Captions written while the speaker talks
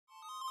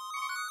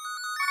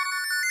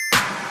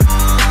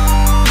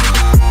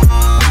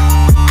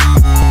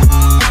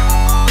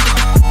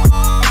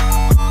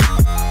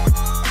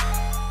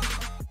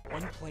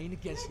plane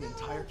against an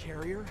entire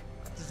carrier?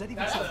 Does that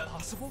even sound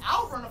possible?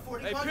 I'll run a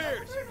 40. Hey,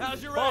 Pierce,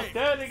 how's your Fuck range?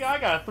 that, nigga. I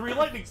got 3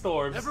 lightning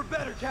storms. Never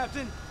better,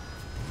 Captain.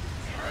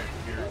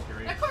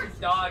 That card's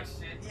dog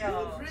shit,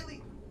 yo. Dude,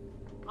 really?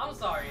 I'm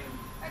sorry.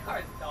 That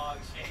card's dog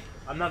shit.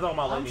 I'm not talking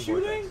about lightning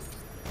shooting? vortex.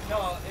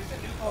 No, it's a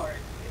new card.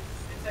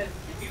 It says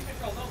if you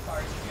control those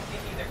cards, you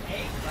can either A,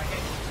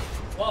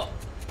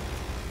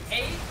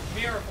 A,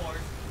 Mirror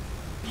Force,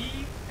 B,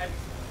 Heavy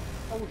Sword.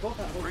 Oh, we both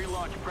have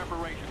Pre-launch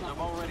preparations have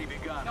already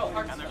begun, No,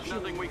 and there's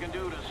nothing we can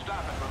do to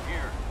stop it from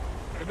here.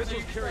 The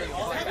missile's carrying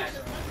all all that that.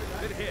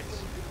 If it hits,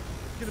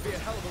 it's gonna be a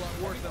hell of a lot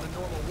worse than a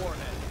normal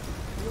warhead.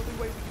 The only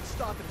way we can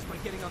stop it is by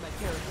getting on that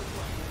carrier.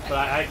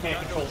 But I can't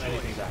control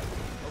anything back.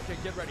 Okay,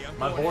 get ready. I'm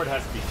My going board in.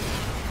 has to be.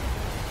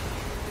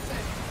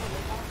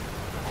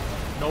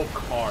 No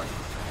card.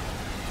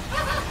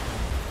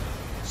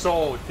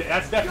 So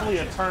that's definitely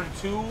a turn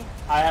 2.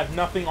 I have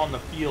nothing on the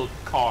field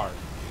card.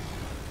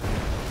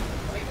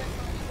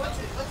 What's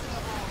it?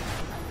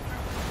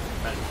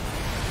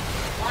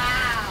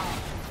 Wow!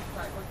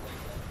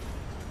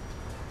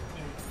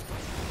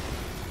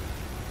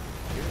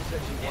 You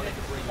said you wanted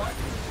to bring back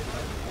the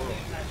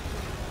world.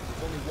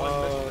 There's only one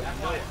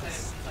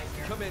missile.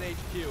 Come in,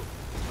 HQ.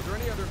 Are there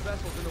any other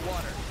vessels in the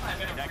water?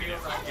 Negative.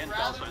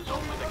 Intel says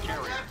only the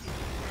carrier.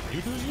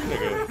 You do you,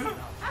 nigga.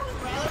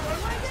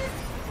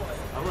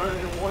 I'm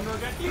running 1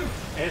 Rogeki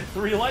and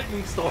 3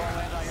 lightning storms.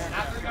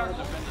 Have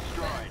been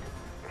destroyed.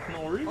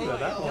 No reason at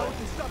that Now we point.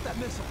 can stop that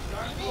missile.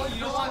 You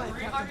don't want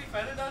 3 Harvey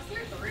Feather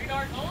Dusters? 3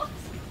 Dark Bullets?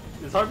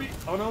 Is Harvey?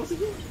 Oh no, what's he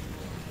doing?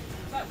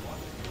 Is that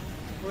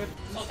 1?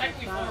 So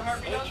technically 4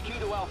 Harvey Dusters? HQ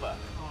to Alpha.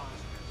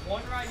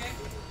 1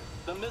 Raigeki?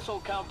 The missile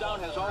countdown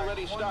has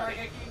already 1 started.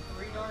 Raigeki,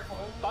 3 Dark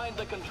Holes? Find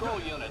the control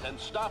unit and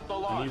stop the I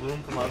launch. need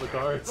room for my other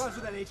cards. Roger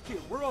that HQ.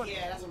 We're on.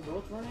 Yeah, that's We're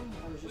both running?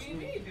 Or What just do you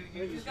me? mean,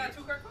 dude? You just got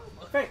 2 card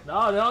combos. Hey,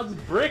 No, no,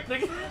 just brick,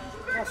 nigga.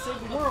 gotta save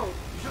the world.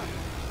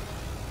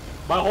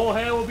 My whole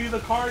hand will be the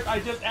card I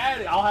just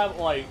added. I'll have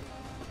like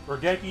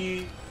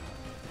Rogeki,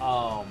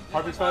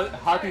 Harpy's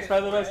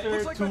Feather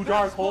Duster, 2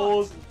 Dark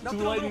Holes, 2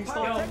 Lightning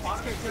Storms.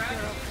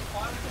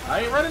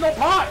 I ain't running no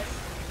pots.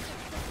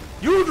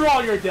 You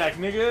draw your deck,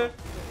 nigga.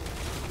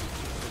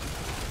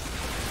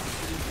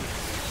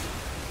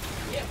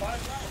 Yeah, bottom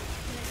right.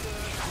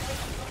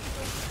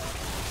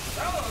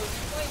 Bro, you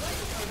play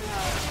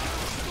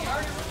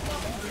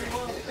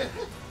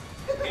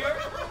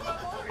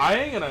I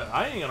ain't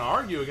gonna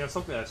argue against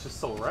something that's just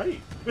so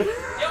right. Yo,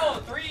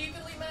 3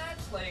 evenly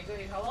matched? Like,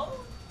 hello?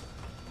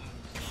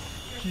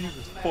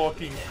 Jesus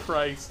fucking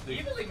Christ, nigga.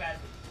 Evenly matched.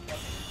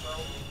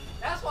 Bro.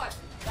 That's why I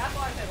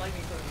said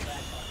lightning storm is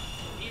bad card.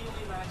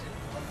 Evenly matched.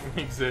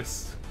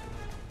 Exists.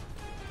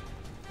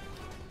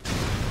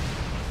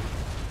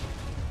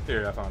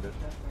 Here, I found it.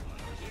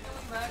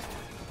 Evenly matched.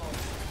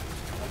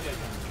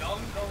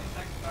 Young going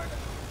second card.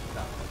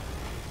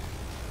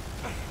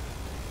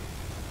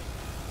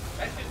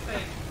 That should say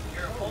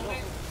your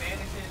opponent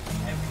banishes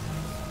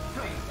everything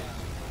face down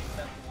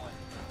except 1.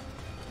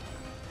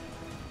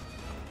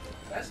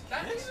 That's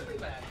evenly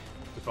matched.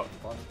 It's fucking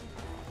fun.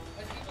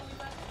 That's evenly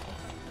matched.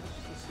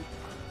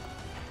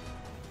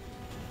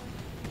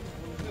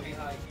 It's gonna be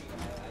high key. I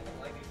think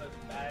lightning's such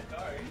a bad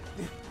card.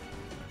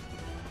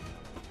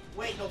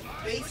 Wait, no,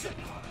 basic.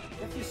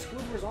 If you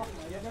Scoobers off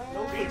my guy.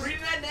 No,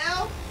 reading that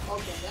now?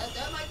 Okay,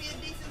 that might be a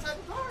decent type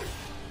of card.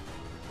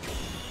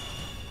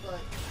 But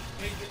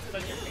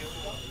Such your field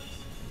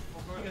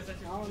I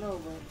don't know,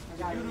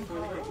 but I got it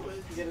before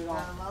you get it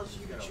off. allows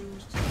you to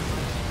choose to.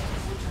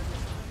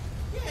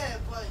 Yeah,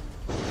 but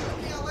the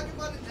thing I like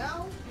about it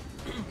now,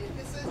 if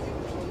it says you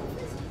control your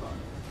basic card,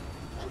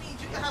 that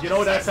means you can have. You know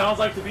what that sounds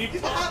like to me? You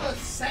can have a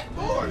set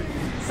board.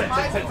 Set,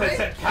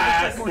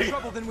 pass. More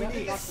trouble than we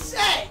need. A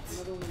set.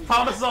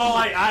 Thomas is all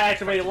like, I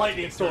activated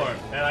Lightning Storm,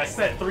 and I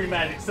set 3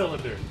 Magic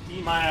Cylinder.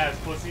 Eat my ass,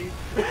 pussy.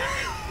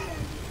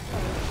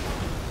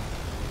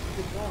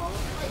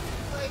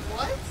 Like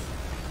what?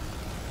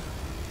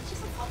 It's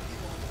just a puppy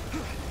one.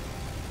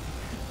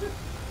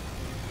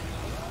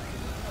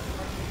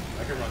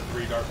 I can run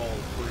 3 Dark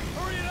Holes free.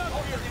 Hurry it up!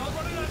 We're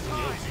running out of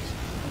time!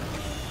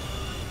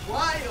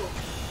 Wild.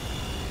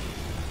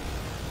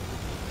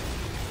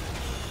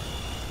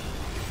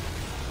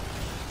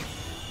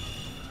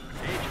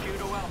 HQ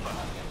to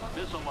Alpha.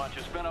 Missile launch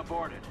has been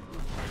aborted.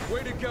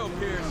 Way to go,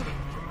 Pierce.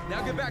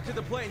 Now get back to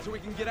the plane so we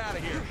can get out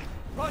of here.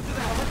 Roger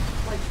that.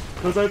 Like,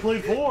 Because I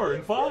played 4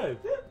 and 5.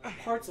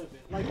 parts of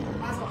it. Like,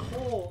 as a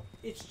whole,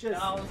 it's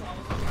just. I was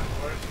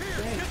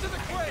Pierce, get to the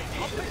crate!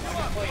 I'll pick you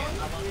up!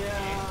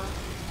 Yeah.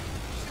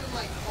 Should have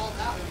like called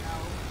that one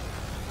out.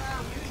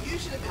 Wow, you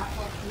should have been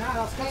fucking. Nah,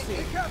 that was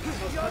cutscene. Captain,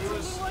 it's a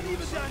little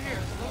uneven down here.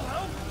 A little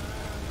help?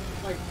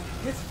 Like,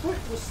 his foot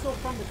was still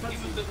from the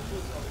cutscene. Which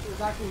was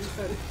exactly what he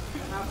said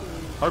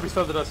afterwards. Harpy's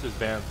Feather Duster is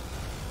banned.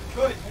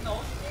 Good.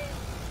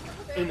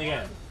 In the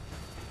end.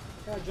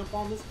 Can I jump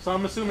on this? So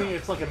I'm assuming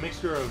it's like a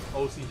mixture of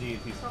OCG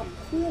and How TCG.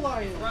 cool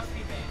I am. Rusty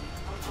band.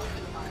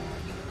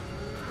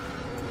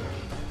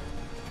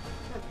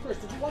 Chris,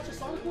 did you watch a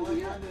Sonic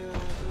movie yet?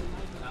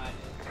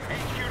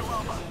 HQ to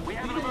Alpha. We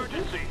have an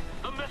emergency.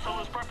 The missile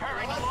is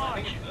preparing to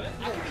launch.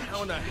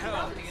 How in the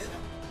hell?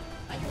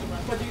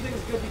 But do you think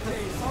it's good because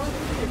it's song?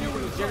 Or do you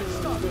think it's genuinely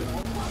good?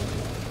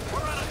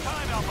 We're out of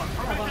time, Alpha.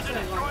 Permission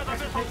to destroy the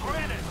missile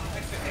granted.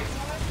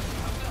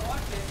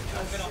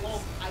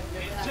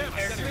 Jim,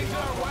 things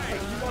our way.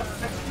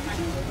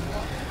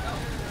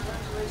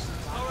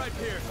 All right,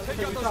 Pierce, take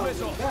out those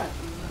missiles.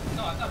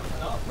 No, I thought it was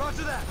enough.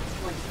 Roger that.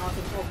 Like,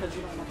 concentrate because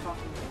you don't want to talk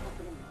to me.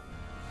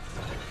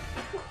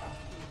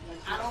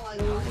 I don't like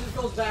It just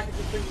goes back and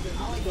just things that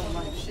I you don't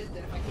like like. shit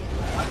that if I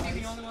can't.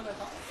 I'm the only one that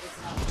thought it. It's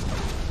not.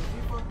 If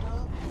you fucked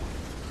up.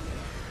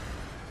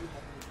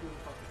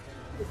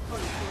 It's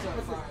funny.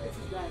 It's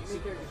his guy.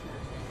 Main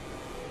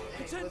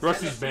character's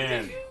Rusty's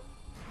band.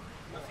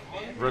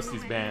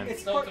 Rusty's band.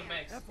 It's So part, it's a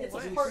mix. it's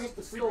a part of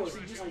the story. It's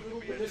just like a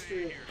little bit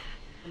history.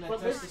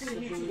 But basically,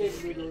 he too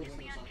gave me the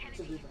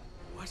to do that.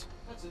 What?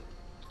 That's it.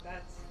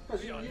 That's.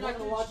 Because you're not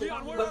gonna watch it.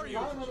 Leon, where But are you?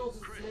 Ryan Reynolds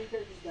is the main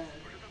character's dad,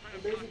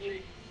 and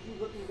basically he's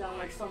looking down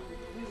like some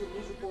he's a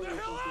music boy or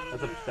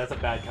something. That's a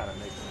bad kind of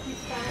mix. He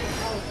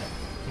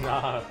found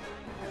out.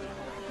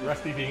 Nah.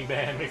 Rusty being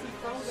banned. He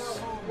found out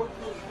what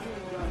he was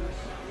doing, guys.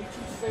 He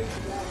too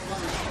saved the guy's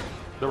life.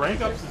 The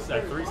rank ups is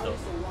at 3 still.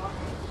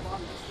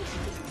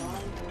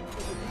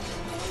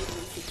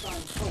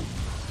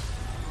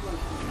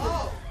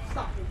 Oh!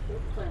 Stop.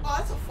 Oh,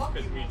 that's a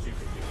fucking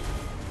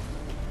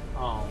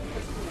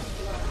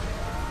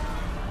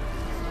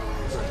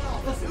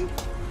Listen.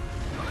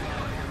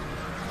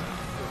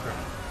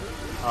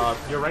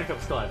 Your rank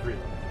up's still at 3 though.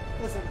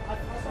 Listen, I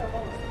saw a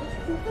bonus.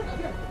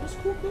 There's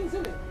cool things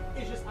in it.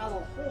 It's just as a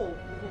whole,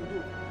 you can do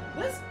it.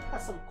 This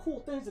has some cool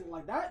things in it.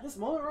 Like that, this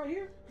moment right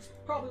here is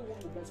probably one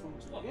of the best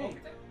moments in the game.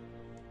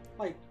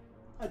 Like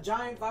a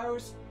giant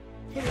virus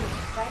hitting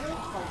China,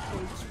 like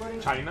and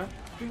spreading China?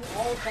 through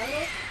all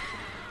China,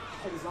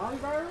 like a zombie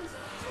virus.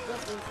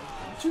 That's awesome.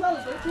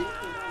 2013 was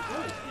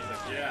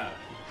great. Yeah.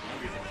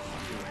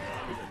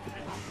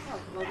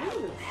 Like look at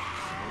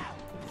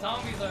this.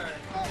 Zombies are.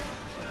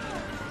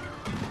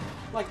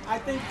 Like I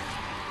think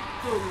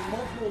for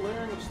multiple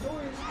layering of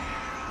stories,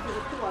 it's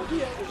a cool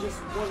idea. It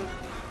just wasn't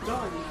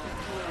done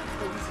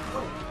in a decent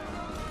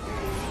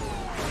way.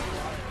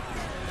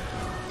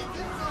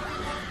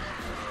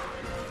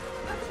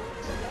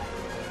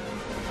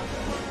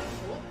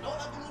 No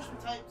evolution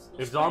types. No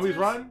If zombies sprinters.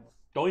 run,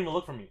 don't even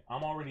look for me.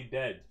 I'm already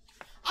dead.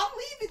 I'm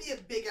leaving your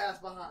big ass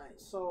behind.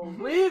 So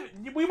Leave.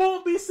 We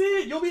won't be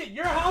seen. You'll be at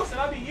your house and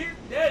I'll be here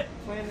dead.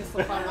 plan this to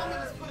I'm find gonna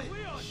out. just put it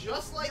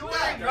just like You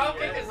that. wanna drop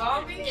kick a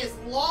zombie? As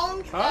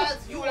long Huh?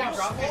 as you wanna are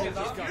drop kick a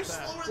slow, zombie? if you're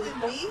slower than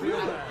They me,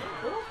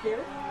 don't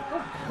care.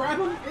 They'll grab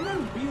them and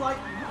then be like,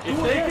 If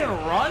do they it. can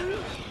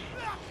run,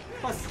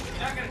 Plus, You're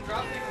not gonna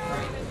drop kick and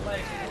break his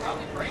leg.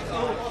 Probably break oh,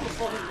 off. all the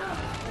fucking guys.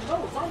 And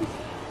no,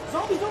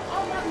 zombies don't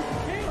automatically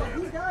decay. Like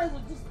these guys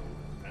are just.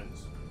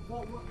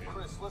 Well,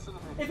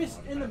 if it's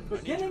in the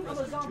beginning of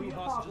a zombie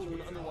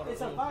apocalypse,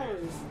 it's a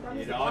virus. That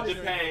means It the all bodies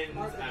depends.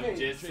 aren't I'm decayed.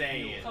 just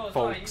saying. So it's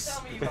Folks.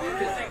 funny. You tell me you can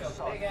just take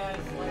a big ass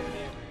leg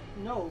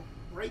No.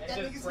 break that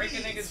and nigga's just break a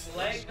knees. nigga's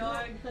leg,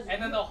 dog,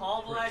 and then they'll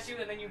hobble at you,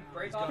 and then you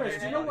break off Chris, their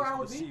do you head. know where I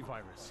would The be? C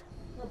virus.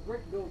 A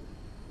brick building.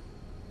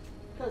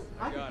 Because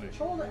I got can it.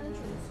 control the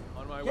entrance,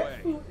 On my get way.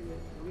 food in it,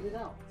 and read it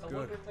out. So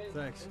Good. what if they-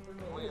 Thanks.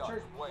 The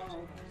church.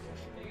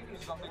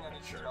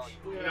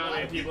 You know how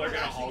many people are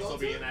gonna also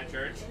be in that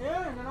church?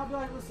 Yeah, and then I'll be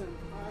like, listen,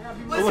 I gotta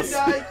be Listen,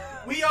 guys,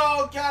 we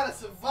all gotta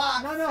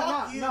survive.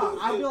 Fuck you. No.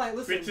 I'll be like,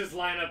 listen. Bitches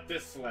line up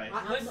this way.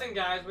 Listen,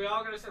 guys, we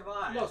all gonna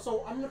survive. No,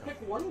 so I'm gonna pick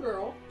one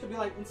girl to be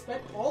like,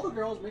 inspect all the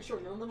girls, make sure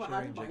none of them are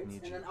having Jack bites,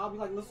 needs and you. then I'll be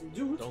like, listen,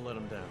 dude, Don't let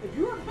him down. if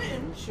you're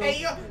bitten, show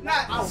Hey, yo,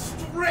 not out.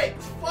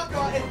 strict. Fuck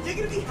off. If you're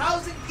gonna be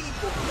housing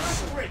people,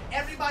 strict.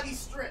 Everybody's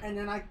strict. And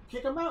then I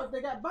kick them out if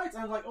they got bites.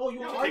 And I'm like, oh, you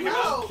want No, Take him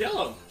out,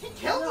 kill him.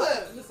 Kill No,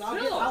 them. listen,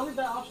 Kill I'll leave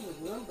that option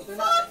with them, but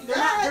Fuck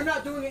that. they're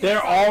not doing it. they're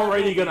inside my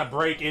already home. gonna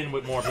break in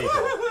with more people.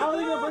 How are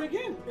they gonna break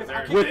in? If I They're-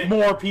 can't, With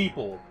more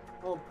people.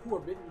 oh, poor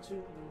bitten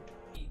too.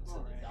 Eat to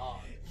the dog.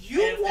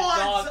 You And if want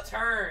the dog to-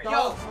 turns.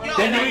 Yo,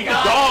 Then you that eat the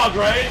guy- dog,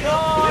 right?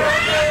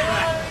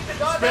 The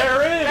dog Spare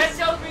that ribs.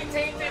 shows me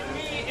tainted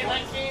meat, and I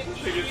can't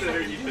eat They consider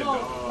it. you You the know,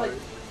 dog. like,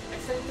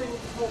 same thing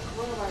with the whole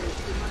coronavirus.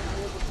 It might not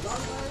work with the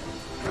zombie virus,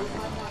 or it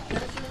might not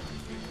catch it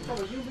from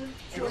a human And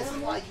to an this is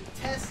animal. why you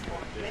test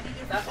on many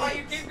different That's why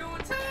you things. keep doing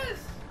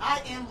tests.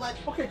 I am like,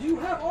 Okay, do you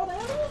have all the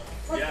animals?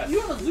 Like, Yes.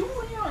 you have a zoo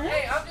in your Hey,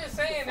 head? I'm just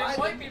saying, there's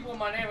white people in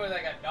my neighborhood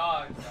that got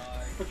dogs, dog.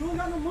 But you ain't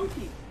got no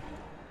monkey.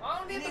 I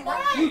don't need the Right.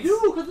 monkeys. You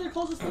do, because they're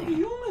closest to the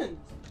humans.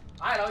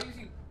 Alright, I'll use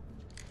you.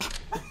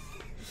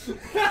 You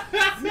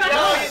tell me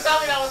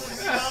that wasn't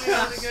good. You tell me that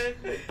wasn't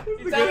good.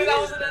 You tell me that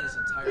wasn't His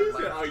good.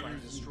 entire How life you- trying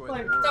to destroy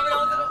like- the world. Tell me that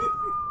wasn't Now, good.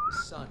 the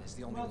sun is the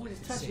You only might as well way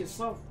just to test save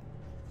yourself.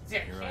 Yeah,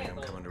 Here I am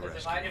can't, coming to though,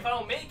 'cause rescue if I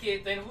don't make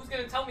it, then who's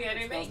gonna tell me I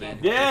didn't make it?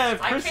 Yeah,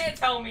 if I Chris, can't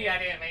tell me I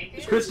didn't make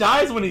it. Chris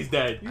dies when he's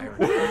dead.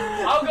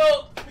 I'll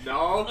go.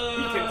 No,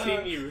 he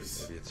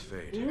continues. Maybe it's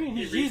What fate. do you mean?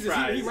 He's He Jesus.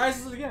 retries. He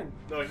rises it again.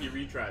 No, he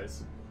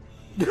retries.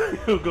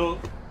 He'll go.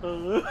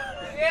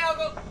 Yeah, I'll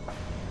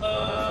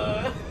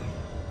go.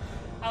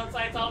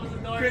 Outside Thomas's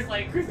door, it's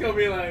like. Chris gonna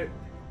be like,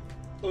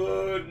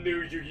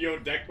 New Yu-Gi-Oh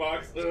deck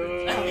box. Yo!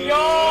 Yeah,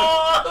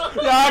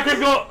 I could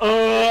go,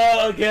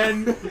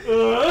 again.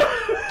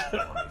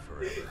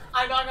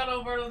 I knock on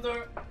Alberto's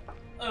door.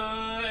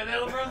 And then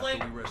Alberto's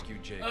like, We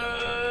rescued Jake.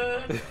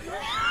 and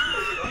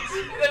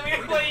then we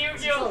play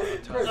Yu-Gi-Oh!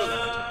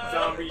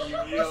 Zombie You see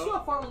Yu-Gi-Oh.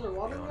 how far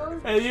underwater we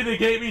are? And you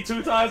negate me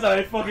 2 times and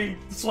I fucking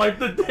swiped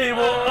the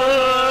table.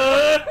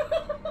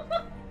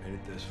 Made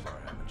it this far,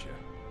 haven't you?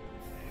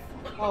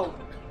 Oh,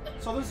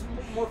 so this is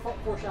more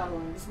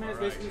foreshadowing. This man's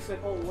basically said,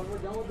 oh, when we're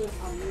done with this,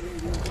 I'm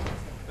leaving you.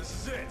 This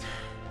is it.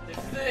 This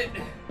is it.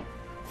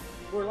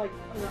 We're like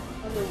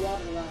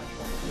underwater last.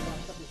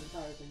 Like, this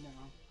entire thing now.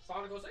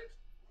 Sonic 06?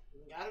 You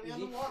gotta be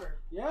underwater.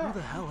 Yeah. Who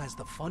the hell has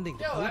the funding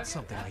to Yo, build have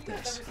something you like guys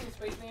this? ever seen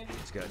Space Dandy?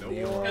 It's got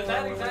Yeah. Because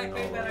that exact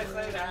thing that I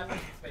said happened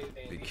in Space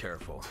Dandy. Be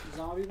careful.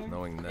 Zombie thing?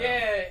 Knowing that.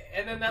 Yeah,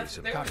 and then that's Piece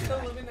of they were copy. still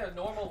living their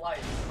normal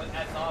life, but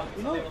as zombies,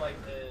 You so know- they were like,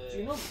 Do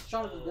you know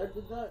Shaun of the Dead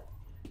did that?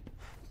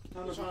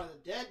 Shaun of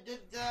the Dead did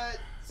that.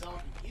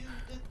 Zombie U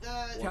did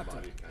that.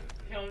 Captain.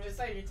 You know, I'm just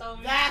saying, you telling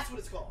me, That's what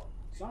it's called.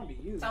 Zombie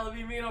you.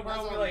 telling me, and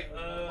O'Brien will be like, I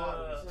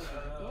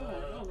don't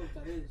know what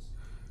that is.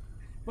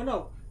 But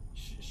no,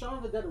 Shaun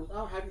of the Dead was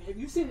out. Have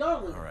you seen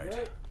Gauntlet? All right.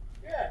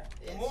 yeah,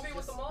 the It's movie with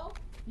just- the mall.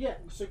 Yeah,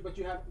 so, but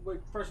you have. Wait,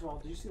 first of all,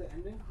 did you see the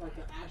ending? Like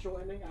the actual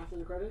ending after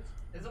the credits?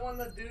 Is it when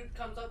the dude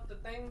comes up the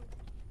thing,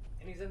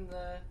 and he's in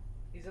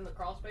the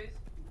crawl space?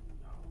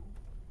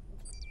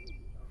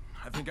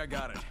 I think I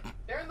got it.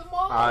 They're in the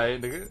mall.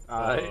 Nigga.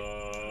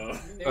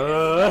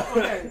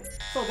 Okay,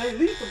 so they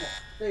leave the mall.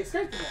 They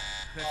escape the mall.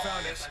 They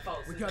found us.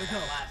 We gotta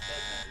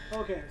go.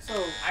 Okay, so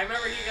I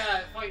remember he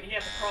had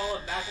to crawl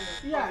it back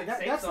in the yeah, fucking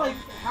safe that's zone. like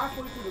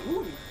halfway through the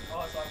movie.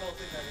 Oh, so I fell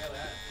asleep on the other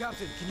half.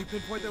 Captain, can you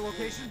pinpoint their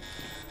location?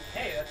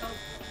 Hey, that sounds.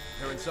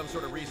 They're in some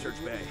sort of research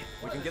bay.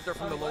 We can get there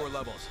from the lower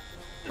levels.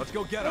 Let's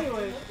go get them.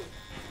 Anyway,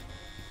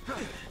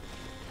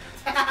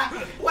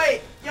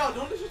 Wait, yo,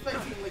 don't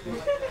disrespect Team Liquid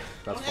like that.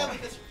 That's Don't have fine.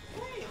 like this.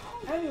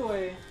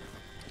 anyway,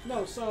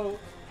 no. So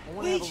I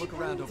want to have a look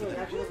around over it there.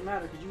 actually doesn't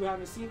matter because you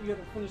haven't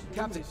finished the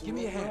Captain, movie. So give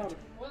me it a doesn't hand. matter.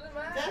 What does it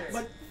matter? That's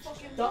But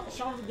fucking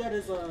Shaun of the Dead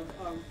is a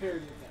parody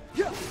of that.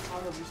 Yeah. I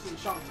don't know if you've seen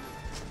Shaun of the Dead.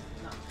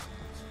 No,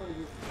 it's pretty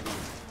good.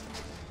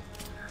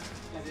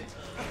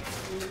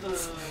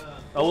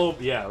 A little,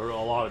 yeah, a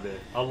lot of it.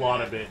 A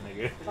lot of it,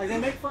 nigga. Like they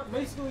make fun,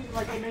 basically,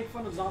 like they make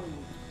fun of zombie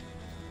movies.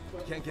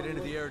 But- Can't get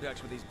into the air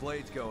decks with these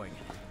blades going.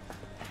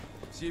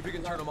 See if you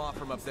can turn them off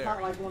from up It's not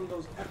there. like one of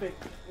those epic.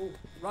 Oh,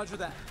 Roger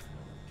that.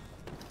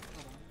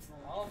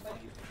 Oh,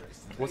 thank you.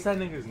 What's that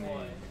nigga's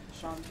name?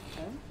 Sean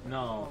Chen?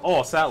 No.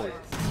 Oh, Salad.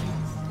 Yeah,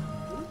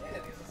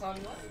 these are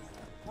Sonic lights.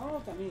 I don't know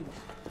what that means.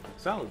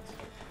 Salads.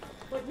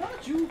 But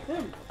not you,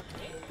 him.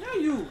 Yeah,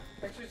 you.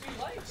 Pictures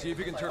you like. See if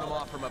you can turn them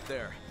off from up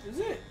there. Is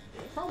it?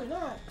 Probably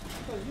not.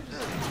 Because you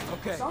just said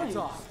Okay, science. it's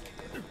off.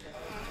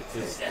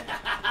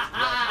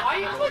 Why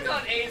you click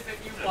on Ace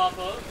if you pop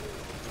up?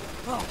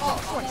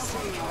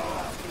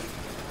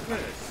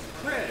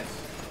 Chris.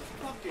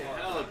 Fucking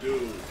hell,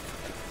 dude.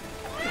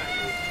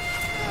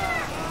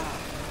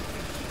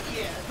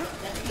 yeah.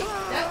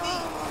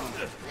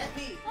 That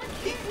me.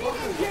 Keep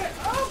walking. Get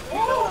up!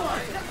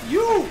 Oh!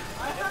 You! Oh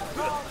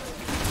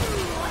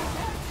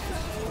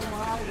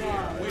my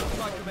god. Wait for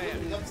my command.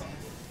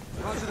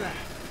 Roger that.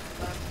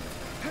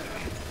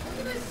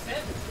 Look at this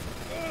zip.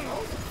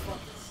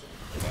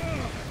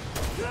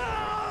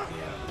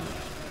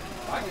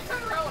 Why'd you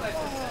turn around when I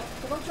said that?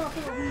 Because I'm trying to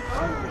figure out who you're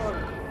talking about.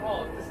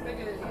 Oh, this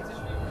nigga, he's a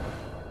streamer.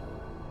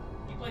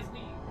 He plays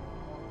League.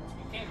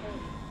 You can't go.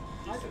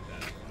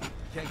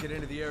 Can't get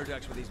into the air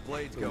decks with these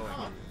blades going.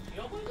 You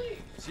don't play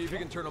League. See if you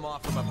can turn them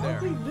off from up I there.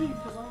 don't think leave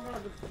because I don't got a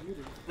good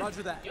computer.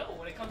 Roger that. Yo,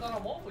 when it comes out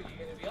on mobile,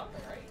 you're gonna be on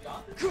there, right?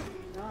 John?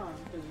 Nah,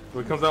 because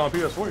When it comes out on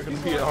PS4, you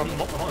can be on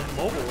mobile,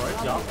 right?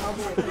 I'll Yeah.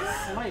 be like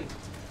Smite.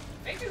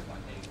 Maybe it's my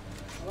thing.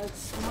 I like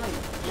Smite.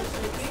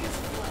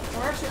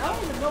 Or actually, I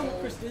don't even know what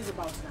Chris is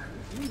about Smite.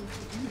 You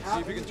have See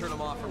if you can turn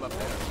them off from up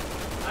there.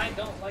 I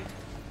don't like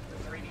the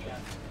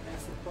 3DS.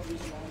 That's the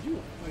reason why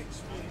you like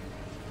Smite.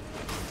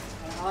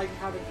 I like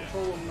having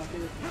control of my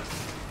favorite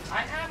things.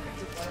 I have to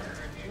controller,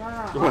 dude.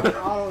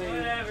 Nah, auto aim.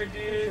 Whatever,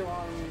 dude.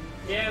 Auto aim.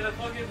 Yeah, the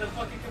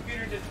fucking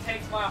computer just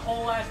takes my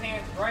whole ass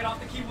hands right off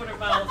the keyboard and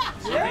mouse.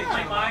 Yeah. And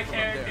it's my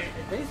character.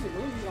 Basically,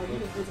 like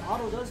his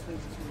auto does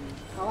things to me.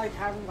 I like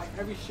having like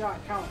every shot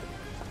count.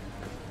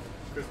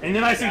 And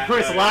then I see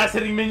Chris last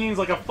hitting minions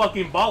like a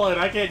fucking baller, and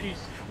I can't use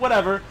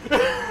whatever.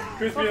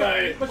 Chris be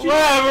like, But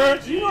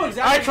Whatever. You know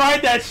exactly. I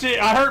tried that shit.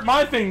 I hurt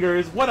my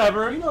fingers.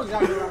 Whatever. You know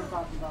exactly what I'm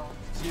talking about.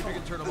 See if you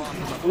can turn them off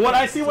from up there. What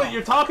I see what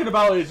you're talking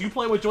about is you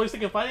play with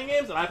joystick and fighting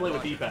games, and I play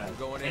with D-pad.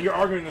 And you're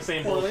arguing the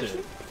same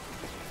bullshit.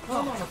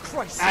 No, for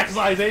Christ's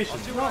Actualization.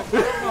 No. Wait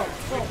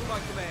for my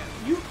command.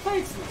 You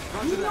play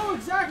Smite. You know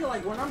exactly,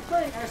 like, when I'm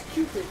playing as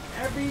Cupid,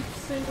 every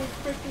single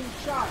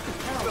freaking shot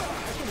counts.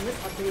 I can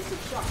miss a basic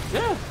shot.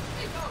 Yeah.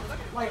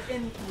 Like,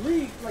 in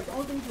League, like, the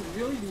only thing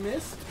you really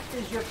miss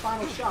is your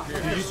final shot. Here,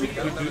 Like, we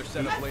got another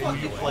set of blades Do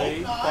you going.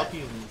 play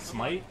fucking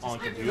Smite on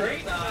computer?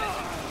 Great,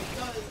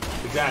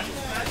 Exactly.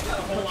 that's not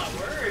a whole lot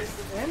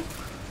worse. and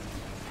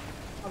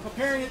I'm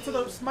comparing it to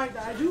the Smite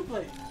that I do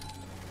play.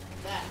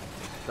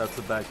 That's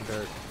a bad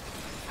comparison.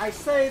 I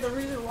say the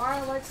reason why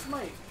I like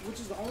Smite, which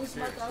is the only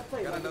Smite that I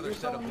play. Got like, another you're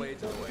set of telling me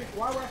blades in the way.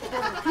 Why would I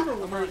prefer the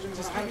keyboard version when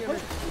I haven't played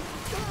it?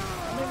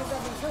 I mean, does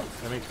that make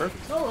sense? That makes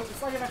perfect. No,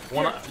 it's like if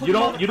I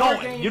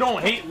You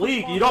don't hate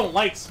League. You don't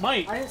like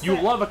Smite.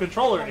 You love a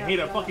controller and hate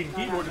a fucking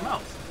keyboard and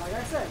mouse. Like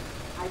I said,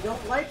 I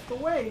don't like the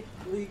way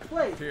League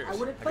plays. Cheers. I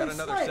wouldn't I play got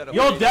another Smite. set of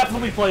You'll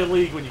definitely play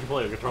League when you can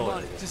play a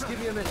controller. Just give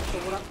me a minute. So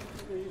what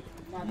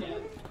I'm not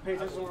gonna pay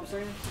attention to what I'm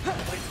saying?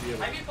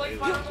 Have you played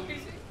Smite on the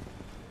PC?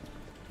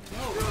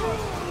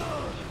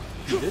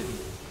 You didn't.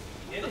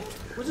 Did it?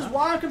 Which is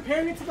why I'm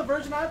comparing it to the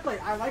version I play.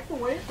 I like the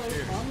way it plays.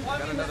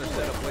 Got another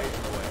set of blades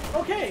in the way.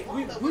 Okay,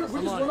 we just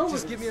went over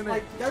just give me a minute.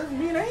 Like, that doesn't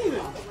mean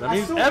anything. That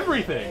means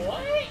everything.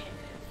 What?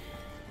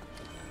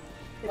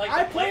 If Like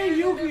I the play players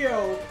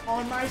Yu-Gi-Oh!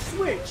 On my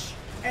Switch,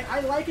 and I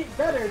like it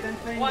better than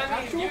playing Well, the I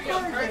mean, actual Yu-Gi-Oh!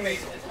 card Turn game.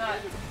 based. It's not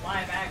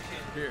live action.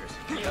 Here's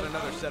got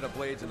another set of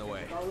blades in the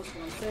way. Regardless of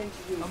what I'm saying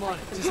to you, I'm on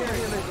it. Just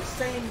comparing give me a it to the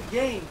same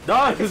game.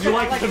 Nah, because you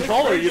like the this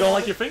controller. You don't version.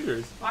 like your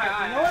fingers. You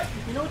know what?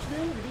 You know what you're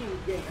doing? You're being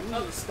gay. I need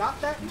you to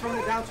stop that and turn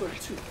it down to a 2.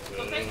 So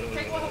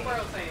take what the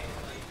world's saying.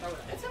 Like,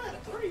 It's not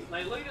a 3.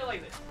 like, look at it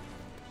like this.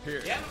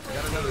 Here's Yeah.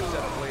 got another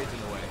set of blades in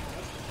the way.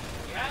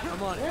 You haven't,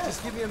 I'm on it. Yeah.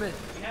 Just give me a minute.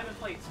 you haven't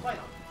played Smite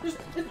on.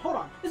 Hold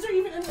on. Is there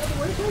even any other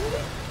way to play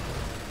League?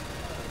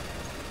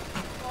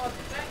 Well,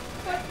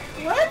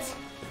 technically, What?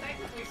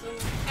 Technically, so.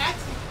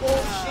 Actually,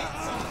 bullshit.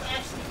 Someone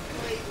actually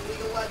played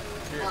League of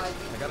Legends. Here,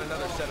 I got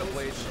another set of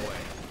blades in the way.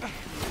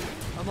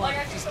 I'm on Like,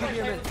 I it. think Just give me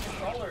a play minute. with the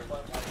controller,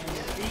 but like,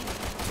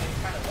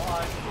 it's kind of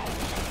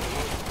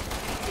odd.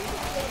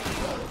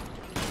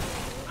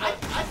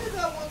 I did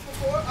that once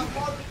before. I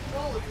bought the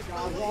controller.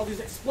 God, all these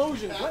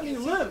explosions. Let me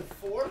live.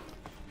 4.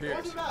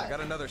 Here's I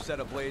got another set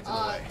of blades in the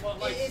way. Well,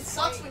 like, It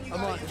sucks when you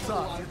I'm gotta on it. use It's a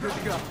on. lot You're of good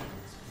to go.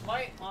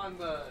 Smite on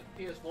the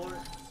PS4,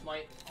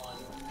 Smite on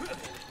the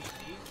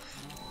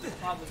PC.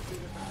 Probably two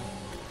different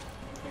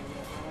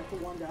things. I like the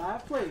one that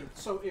I've played.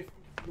 So if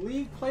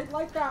League played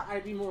like that,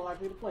 I'd be more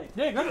likely to play it.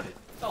 Yeah, exactly.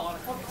 So,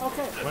 honestly.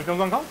 Okay. When it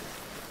comes on console.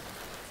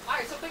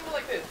 Alright, so think of it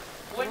like this.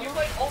 When you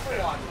played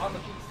Overwatch on the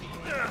PC,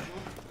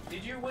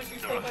 did you wish you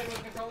still played with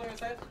a controller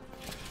instead?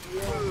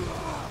 Yeah.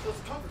 So it's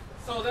comfortable.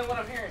 So then what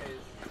I'm hearing is,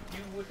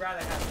 you would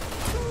rather have...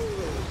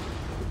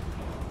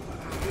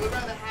 You would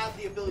rather have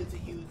the ability to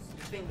use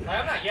the finger. Like,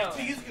 I'm not yelling.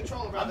 To use a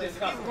controller I'm rather than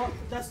discussing. Well,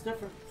 that's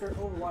different for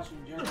Overwatch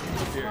in general.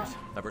 It's Here's not-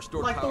 I've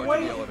restored like the power to way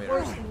the it elevator.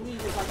 works in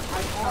League is like it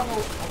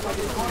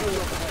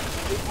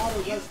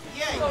auto does.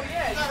 Yeah, So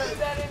yeah, you gotta, you do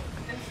that in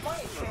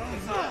Smite.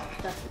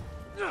 That's,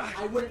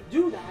 I wouldn't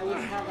do that. I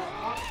wouldn't have that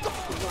option.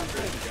 That's what I'm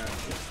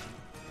saying.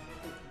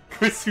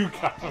 Chris, you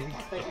got him.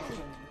 Thank you for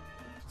changing it.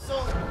 so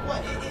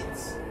what?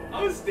 It's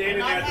I was standing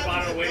there at the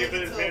bottom waiting for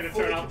ability this man to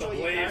fully turn off the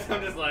control your blades.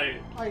 I'm just like,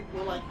 Like,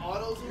 with like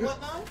autos and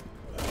whatnot.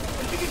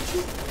 You can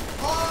shoot.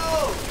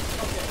 Oh,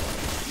 okay.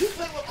 You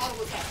play with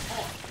auto attack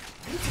on.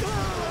 You can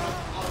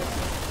auto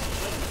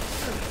attack.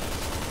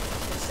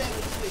 The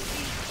 70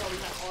 speed probably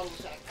not auto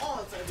attack on,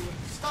 so everyone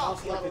can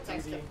stop. The auto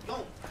attacks kept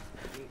going.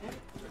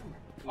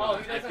 Oh,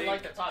 he doesn't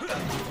like the top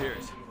down.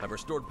 Here's I've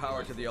restored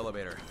power to the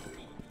elevator.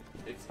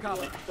 it's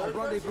Copy. I'll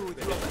rendezvous with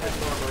you. head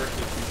normal is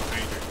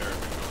behind your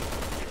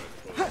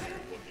character.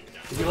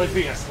 You like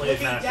being a slave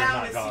Looking master, down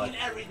not and God.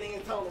 seeing everything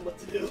and telling them what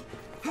to do.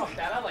 Fuck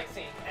that, I like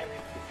seeing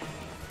everything.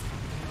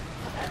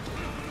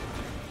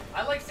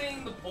 I like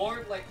seeing the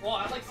board, like, well,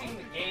 I like seeing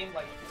the game,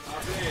 like,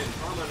 Hop in,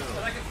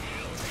 but I Domino. can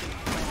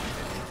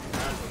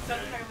set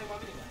apparently one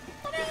video.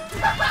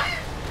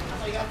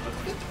 That's all you got to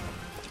do.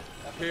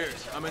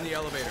 Here's I'm in the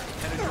elevator.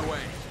 Headed your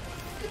way.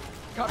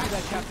 Copy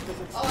that, Captain.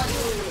 All I do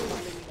is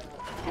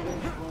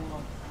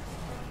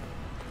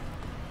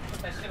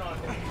Put that shit on a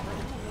video.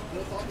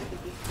 that's all they can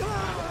do.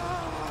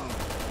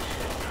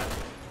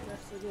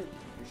 that's so good.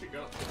 We should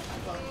go.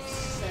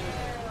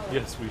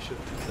 Yes, we should.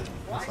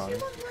 Why Sorry. she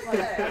look like Like,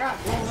 I that?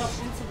 got blown up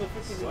into the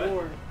freaking What?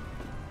 war.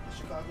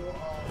 Chicago.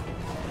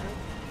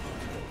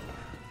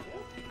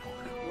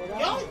 What Y'all,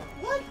 happened?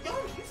 what?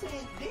 Y'all, you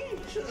saying, damn,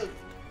 you should have.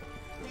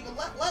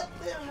 Let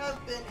them have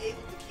been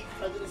able to keep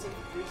presidency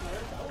for 3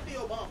 terms. That would be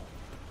Obama.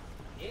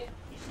 Yeah.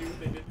 You see what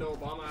they did to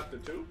Obama after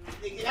 2?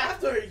 Nigga,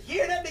 after a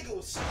year, that nigga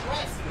was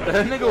stressed.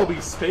 That nigga will be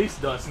space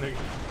dust, nigga.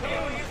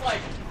 He's like,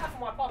 half of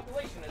my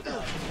population is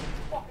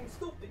fucking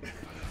stupid.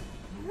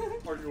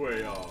 Are you a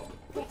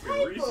What fucking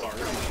type of retard?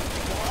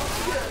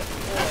 mafia?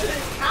 An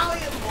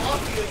Italian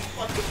mafia, you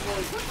fucking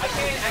boys. I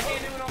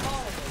can't do it on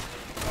all of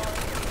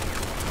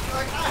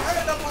Like, I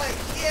heard, I'm like,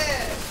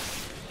 yeah.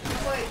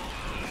 I'm like,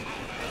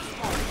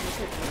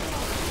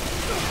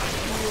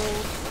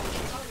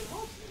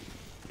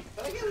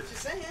 but I get what you're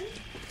saying.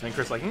 And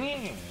Chris like,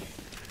 "Nyeh."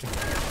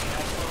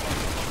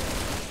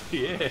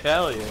 Yeah,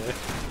 hell yeah.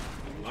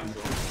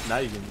 Now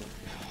you can.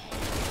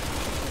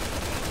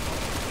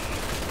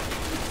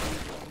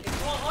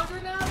 It's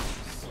 100 now?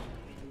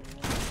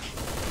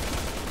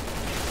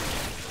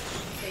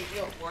 Hey,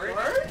 yo, word?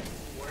 Word?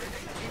 Word?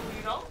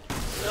 You know?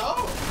 No.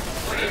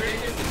 Wait,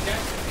 it's just a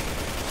suggestion.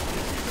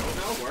 You don't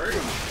know word?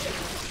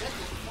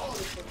 All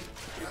this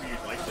fucking- You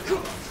like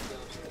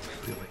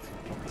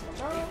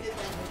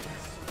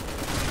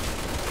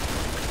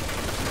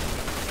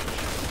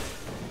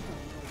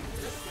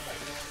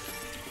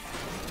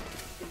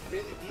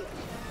really be like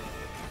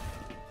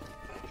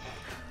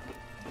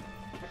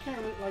I can't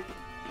really, like,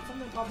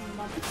 something about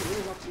my picture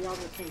really about to be out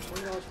there paying $20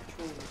 for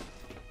controllers.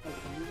 Like,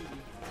 a movie.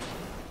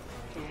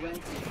 To rent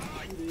it.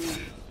 2 days.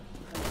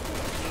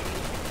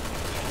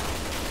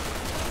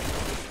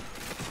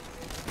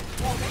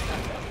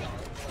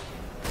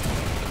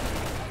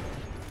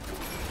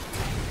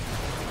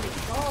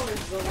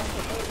 $20, though, that's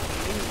the whole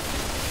thing.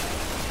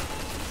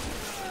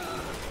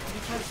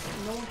 Because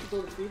no one could go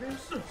to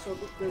theaters, so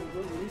they're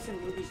releasing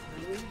movies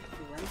early to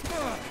rent.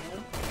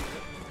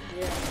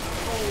 Yeah,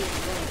 totally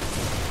rent.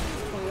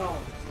 $20.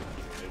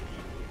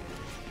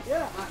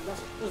 Yeah,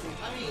 listen.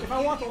 I mean, if I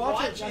want to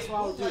watch it, that's what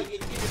I would do. Like,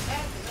 it is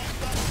happening.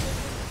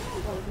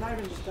 Well, not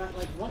even just that.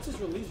 Like, once it's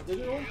released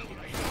digital, you can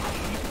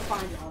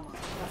find it online.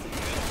 That's it.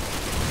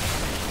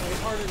 Like,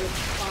 it's harder to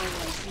find,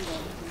 like, you know,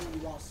 the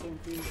movie while seeing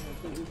things.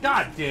 Like,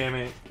 God damn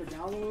it. For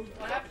download.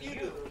 What happened to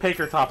you?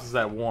 Paker Tops is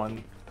at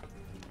 1.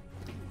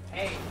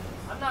 Hey,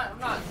 I'm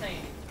not saying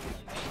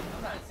anything.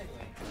 I'm not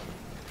insinuating.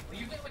 Well,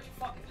 you get what you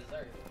fucking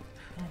deserve.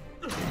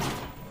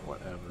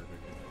 Whatever.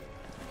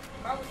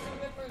 I was too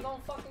good for his own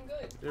fucking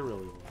good. It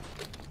really was.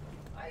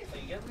 I so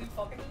you get what you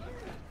fucking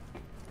deserve.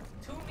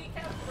 2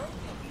 kneecaps broken.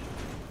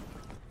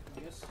 I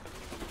guess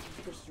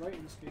Chris is right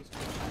in this case.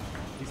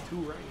 He's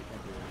too right.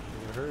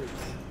 It hurts.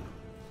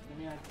 I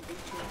mean, I think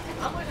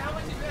How much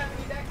did you have in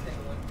your deck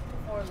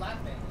before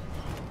last man?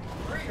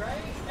 3,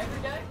 right?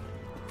 Every day?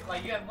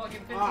 Like, you have fucking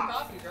 15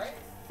 copies, right?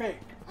 Fake.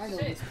 I know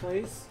this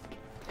place.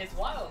 It's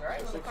wild,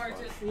 right? When the cards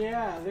just...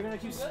 Yeah, they're gonna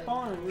keep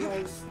spawning. We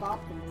gotta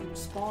stop them from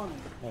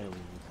spawning. Hey,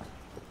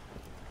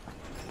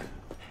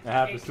 it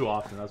happens too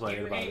often. That's what I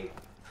hate about it.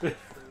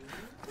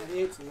 I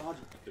hate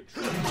logic.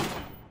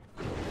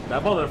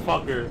 That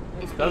motherfucker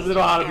doesn't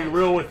know how to be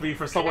real with me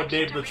for someone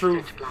named the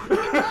truth. So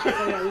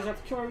yeah, you just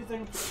have to kill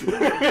everything.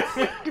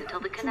 Until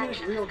the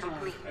connection is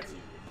complete. Yeah,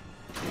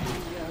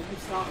 I keep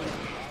stopping.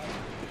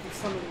 Keep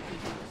summoning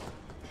people.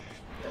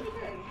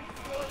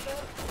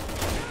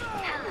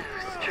 Hello,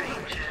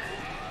 stranger.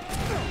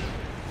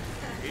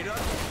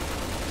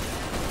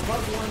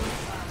 Bug one.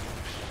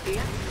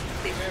 Yes,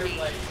 it's me.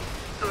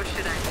 Or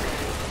should I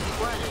say,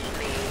 was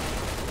me.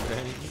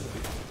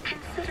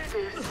 Consider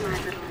this my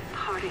little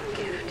parting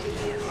gift to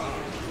you.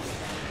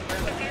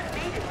 If you've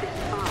made it this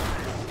far,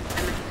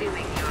 I'm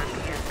assuming you're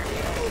PSA.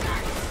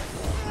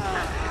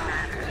 Nothing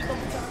matters.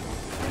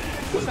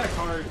 What's that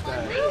card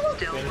that They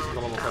still finishes the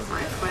level won't stop 7?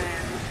 my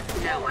plan.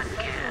 No one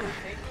can.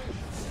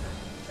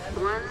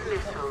 One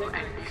missile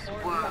and this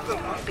world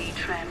will be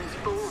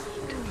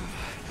transformed.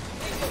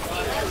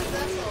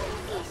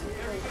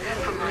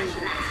 From my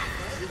last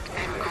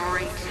and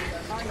greatest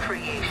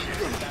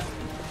creation.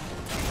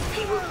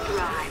 He will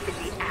thrive in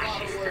the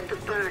ashes of the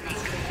burning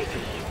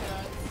city,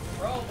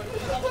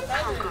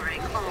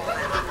 conquering all that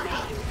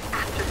remains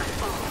after the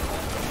fall.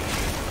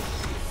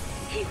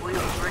 He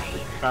will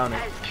reign Found it.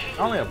 as I king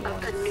only have of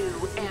one. the new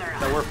era.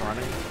 That worth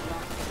running.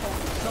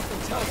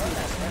 Something tells me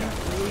this new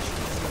creation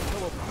is in the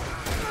pillow box.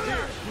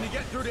 Here, can you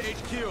get through to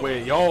HQ?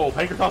 Wait, yo,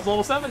 Paker Tops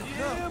level 7?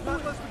 Yeah, not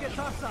unless we get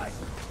topside.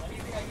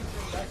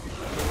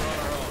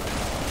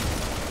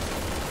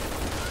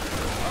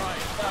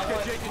 Alright, let's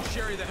get Jake and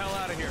Sherry the hell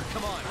out of here.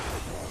 Come on.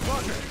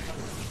 Roger.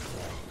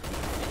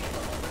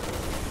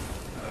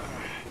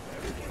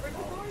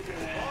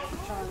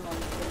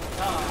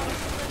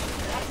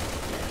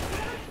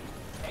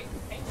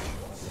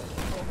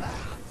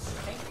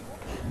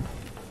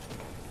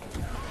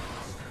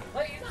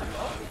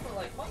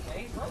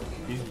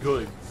 He's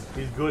good.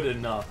 He's good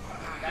enough.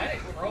 That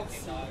is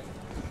broken, dog.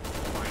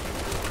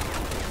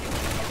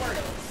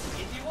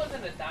 If he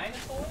wasn't a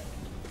dinosaur,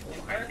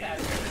 if Earth had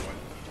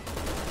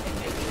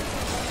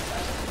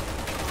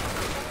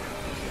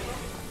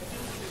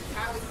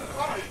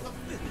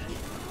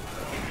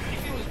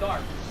if he was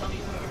dark, something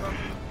would be broken.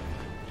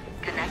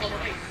 Connection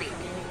complete.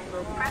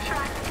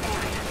 Pressurize the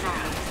area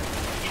now.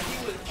 If he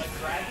was a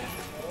dragon,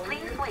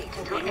 Please wait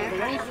until air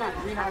pressure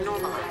levels are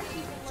normalized.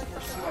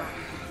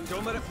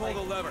 Don't let it pull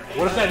the lever.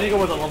 What if that nigga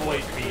was a level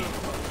 8 speed?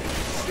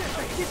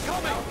 Keep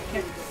coming!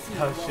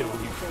 Oh shit,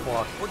 will you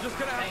fuck? We're just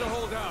gonna have to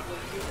hold out.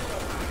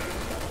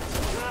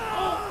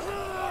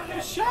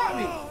 You shot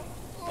me!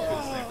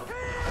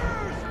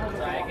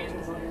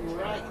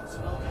 dragons.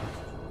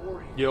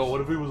 Yo,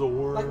 what if he was a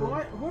worm?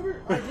 Like,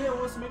 whoever idea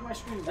was to make my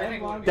screen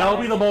red line. That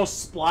would be the most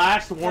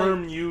splashed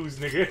worm used,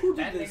 nigga. Who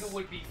did That this? nigga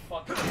would be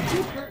fucking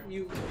Who hurt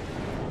you?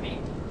 me.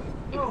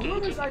 Bro,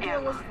 whoever's Engaging idea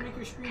was airlock. to make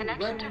your screen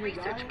Connection red to when you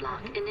die. research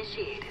block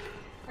initiated.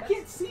 I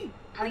can't see.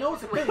 I know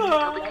it's a Wait thing.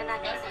 until the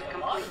connection That's is like a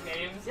lot of complete.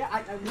 games. Yeah,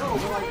 I know,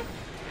 but like,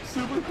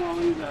 Super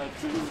quality that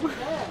too.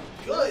 yeah.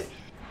 Good.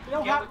 They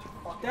don't,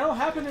 they don't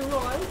happen in real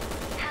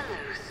life. Hello,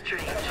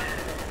 stranger.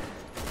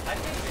 I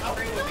think the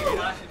screen would be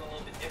notched a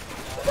little bit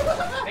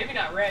different. Maybe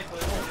not red,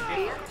 but a little bit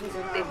Yes,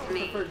 different. it's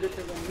me. Prefer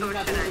different than me Or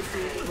not should being I able to see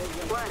say, it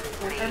was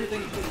when me.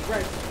 everything is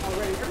red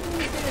already.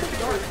 Everything is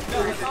dark. No,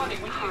 Hasani,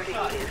 when you Parting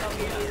shot, gift tell to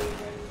me that. you.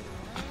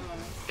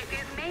 If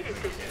you've made it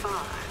this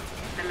far,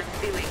 I'm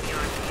assuming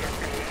you're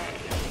PSA.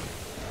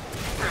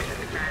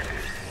 Nothing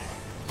matters.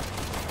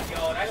 Yo,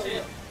 that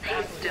shit.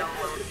 They still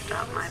won't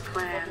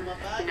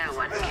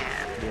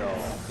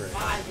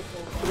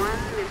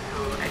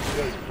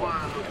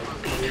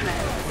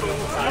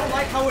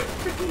how it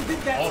freaking did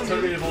that to me.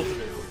 Alternative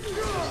ultimate.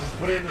 Just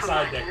put it in the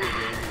side deck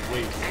again.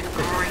 Wait.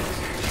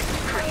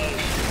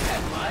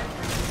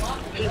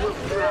 He will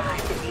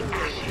thrive in the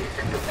ashes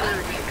of the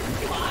burning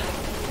city,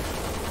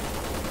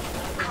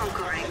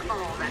 conquering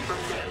all that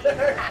remains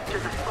after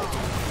the fall.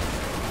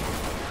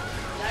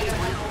 He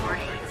will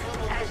reign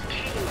as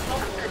king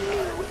of the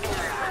new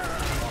era.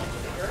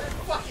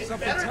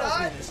 Something tells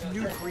me this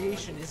new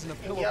creation isn't a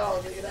pillow. Yo,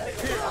 nigga, that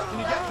Here, can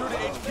you get through to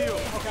HQ?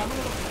 Okay, I'm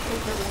gonna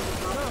take everyone.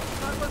 No,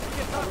 not unless we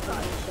get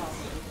outside.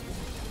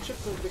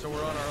 So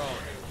we're on our own.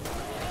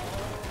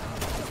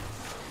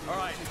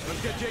 Alright,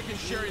 let's get Jake and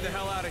Sherry the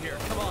hell out of here.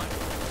 Come on.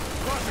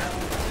 Roger!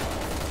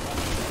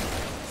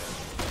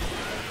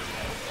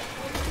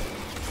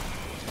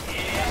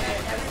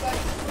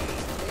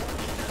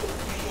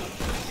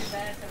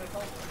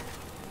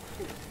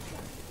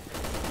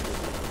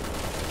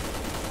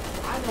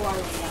 I know I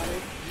don't got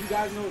it. You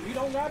guys know if you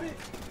don't got it?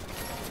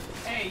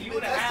 Hey, you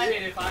would have had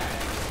it if I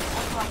had it.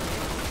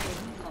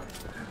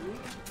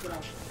 Get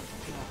out.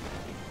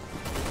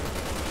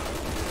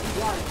 You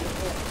got it.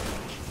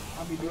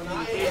 I'll be doing it.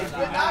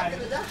 we're not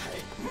gonna die.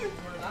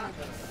 We're not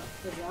gonna die.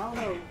 Listen, I don't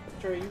know,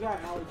 Trey, you got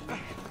allergies.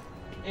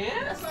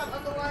 And? That's not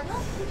underlying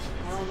health condition.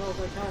 I don't know if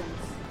that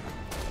counts.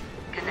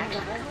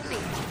 Connection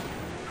complete.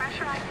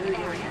 Pressurize the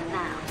area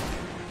now.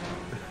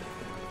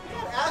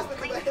 Asthma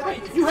because I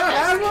hit it. You have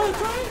asthma,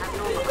 Trey?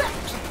 Abnormal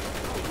action.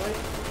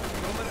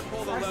 Don't let it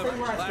pull the lever.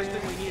 Last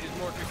thing we need is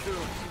more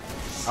cocoons.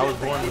 I was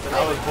born with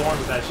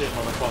that shit,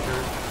 motherfucker.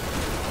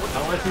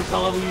 Unless you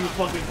tell me you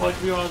fucking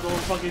punch me on those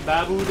fucking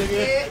babu,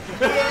 nigga.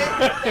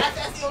 Yeah,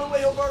 that's the only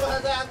way Roberto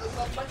has asthma.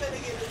 So punch that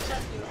nigga in the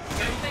chest, you know.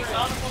 Can you think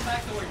I'll go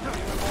back to where you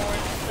were born?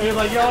 And he's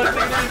like, yo, this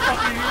nigga ain't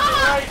fucking using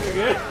it right,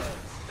 nigga.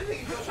 This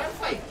nigga go try to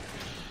fight.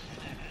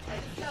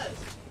 Because.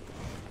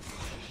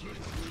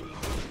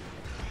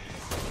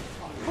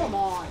 Come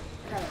on.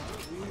 Okay.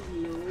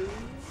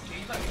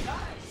 He's like, you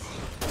died.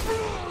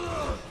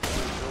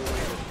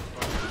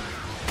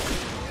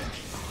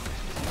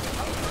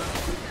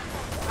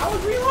 I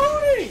was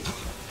reloading!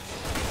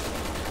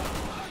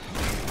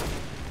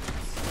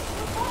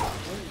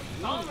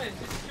 Thomas,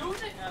 just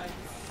shoot it.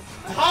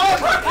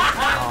 Thomas!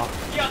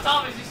 Yo,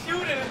 Thomas, just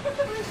shoot it.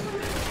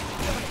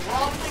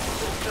 Wrong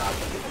nigga, job.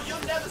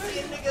 You'll never see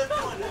a nigga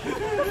doing that.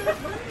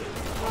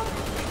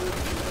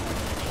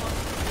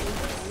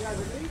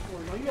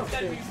 You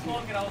Said we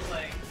smoke and I was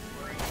like,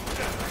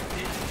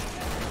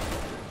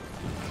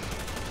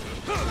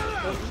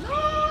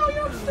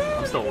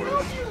 I'm still worried.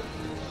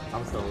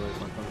 I'm still worried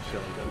when it comes to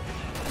shit like that.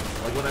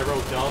 Like when I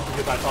wrote jump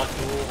because I thought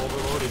dual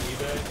overload in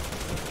eBay.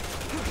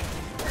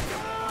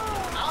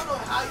 I don't know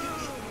how you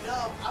get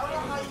numb. I don't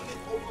know how you get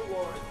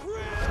overlord.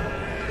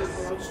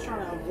 I'm just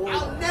trying to avoid.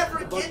 I'll never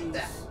the get buttons.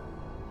 that.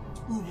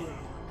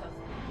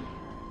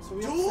 So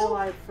we have to stay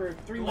alive for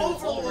 3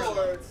 minutes.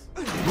 Overlords.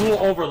 Dual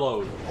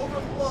overload.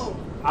 Overflow.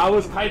 I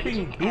was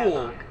typing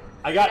dual.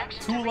 I got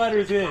 2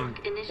 letters in,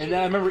 and then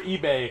I remember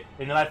eBay,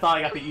 and then I thought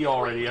I got the E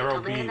already. I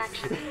wrote B.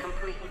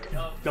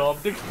 Dumb.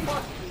 He's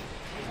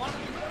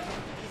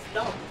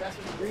dumb. That's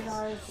what Green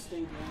eyes,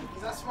 stay down.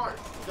 he's not smart.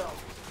 He's dumb.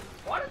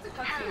 why did the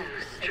Hello,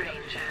 cutscene?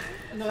 stranger.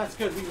 No, that's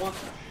good. We want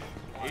that.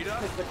 Ada?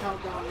 Because the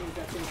countdown means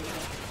that things are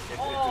done.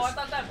 Oh, I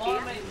thought that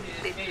bomb made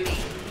It's it. me.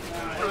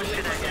 Or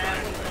should I say,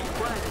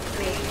 was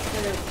me.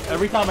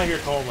 Every time I hear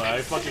coma,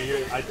 I fucking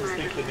hear. I just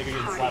think the nigga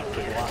getting slapped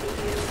with a lot.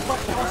 But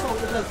also,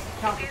 it does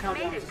count the You've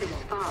countdown. made it this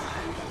far.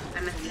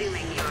 I'm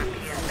assuming you're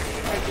PSA.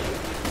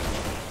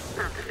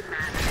 Not that it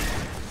matters.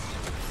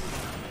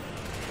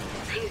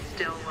 He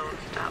still won't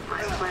stop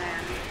my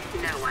plan.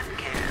 No one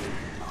can.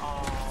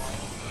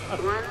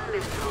 One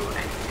missile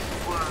and this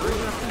world will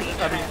be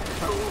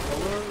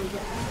transformed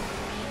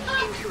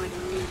into a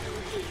new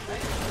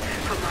Eden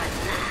for my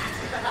last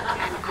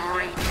and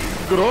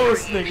greatest Gross,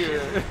 creation.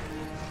 nigga.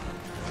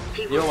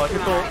 He Yo, will I can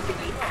thrive in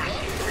the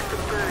ashes of the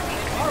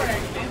burning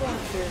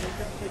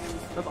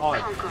That's all.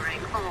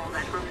 conquering all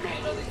that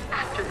remains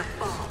after the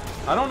fall.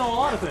 I don't know a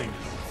lot of things.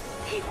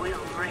 He will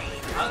reign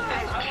as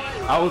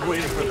king I was of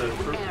waiting for the this.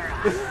 new era.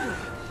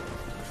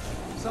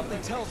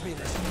 Something tells me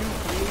this new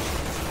creation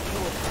isn't a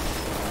pillow.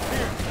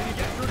 Here, can you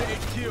get through to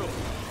HQ?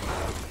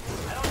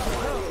 No,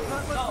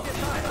 not unless we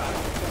get outside.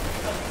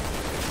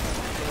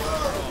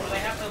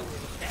 They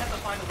have to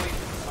find a way to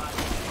survive.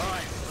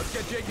 Alright, let's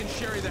get Jake and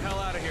Sherry the hell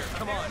out of here.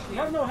 Come on. You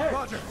have no head.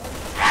 Roger.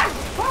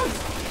 Push!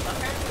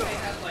 Apparently they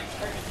have like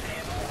certain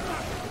stamina.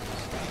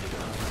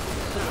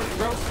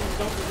 Gross and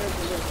don't deserve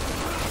to live.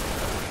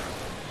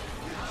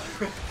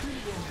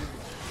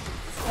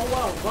 Oh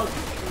wow, bugs.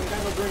 You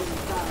got no brains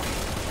inside.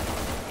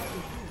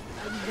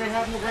 You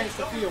have no brains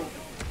to feel.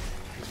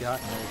 Got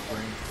no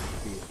brains to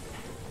feel.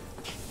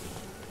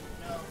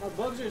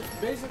 Bugs are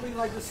basically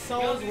like the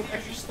cells with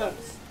extra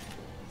steps.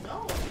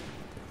 No.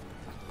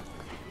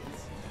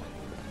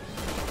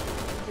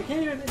 They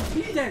can't even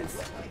be dense.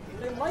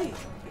 They're light.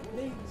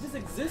 They just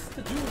exist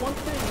to do one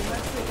thing, and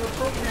that's it. They're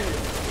programmed.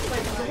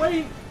 Like the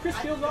way Chris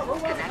feels about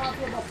robots, I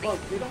feel about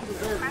bugs. They don't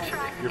deserve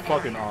that. You're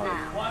fucking odd.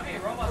 Well, I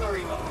mean, robots are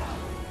evil.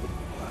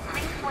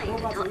 Please wait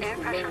until air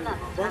pressure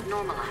levels have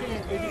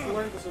normalized. They just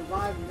learn to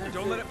survive and that's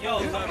Don't let it it.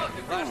 fall.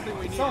 Last thing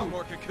we need is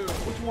more cocoon.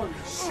 Which one?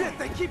 Shit,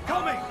 they keep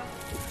coming!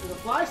 Is it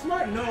fly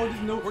smart? No,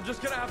 just no. We're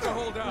just gonna have to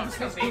hold out. It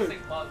tastes good.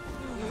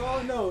 That's all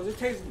it knows. It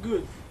tastes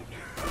good.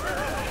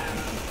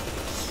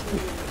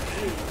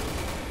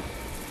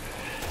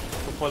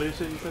 The funniest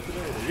shit you said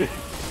today.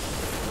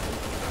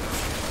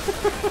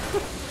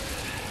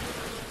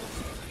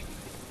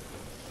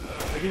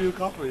 I give you a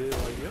compliment.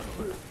 Like,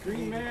 yeah.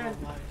 Green man.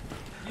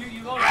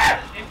 You go to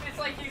if it's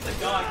like he's a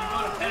dog, you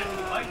go to pet him when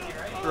he bites you,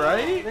 right?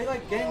 Right? They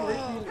like gang rape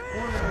me in the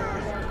corner.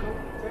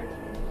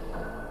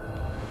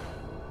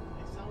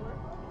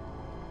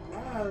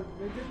 Nah,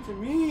 they did it to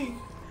me.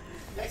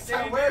 Next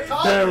time, wear a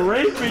condom. They're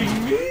raping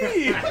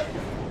me!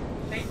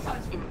 They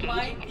touched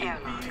my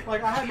Airlock.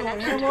 Like, I had no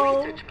Connecting to ammo.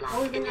 research block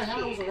Only thing I had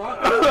was a initiated.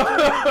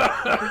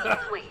 rocket.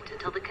 Please wait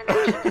until the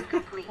connection is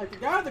complete. Like, the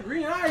guy with the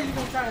green eye, he's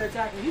gonna try to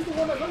attack me. He's the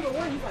one that's number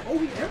one. He's like, oh,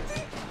 he's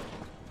empty?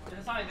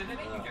 Hasani, did they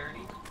make you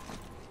dirty?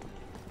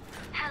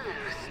 Hello,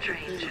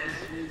 strangers.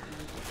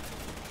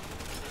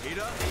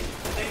 Ida?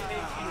 They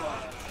make you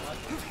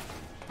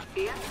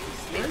Yes,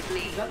 it's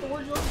me. Is that the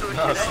word you're looking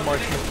Nah,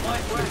 smudge.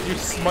 You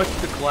smudged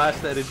the glass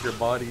that is your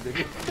body,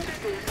 nigga. Consider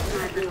this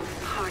my little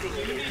parting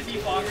gift. Easy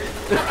foggers.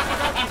 If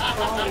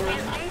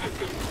you made it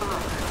this far,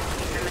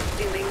 I'm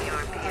assuming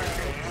you're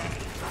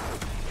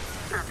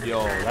PSA. Yo,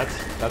 that's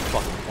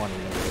fucking funny,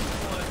 nigga.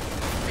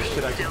 This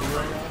shit I can do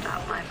right now.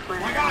 Stop my plan.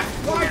 Oh my god,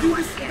 why do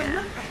this?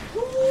 Can.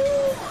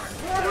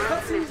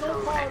 Cutscenes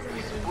don't pause This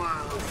anything.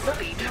 world will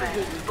be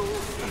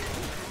transformed.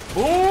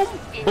 Boom!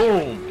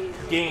 Boom!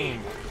 Game.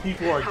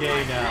 People are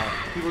gay now.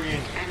 People are getting...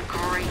 And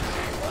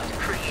greatest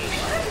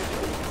creation.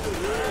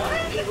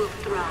 He will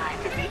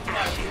thrive in the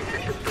ashes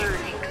of the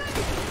burning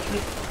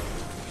city.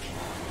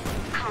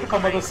 I'm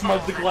about to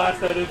smudge the glass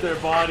that is their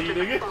body,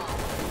 nigga.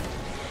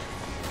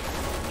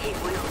 He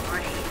will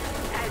reign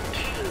as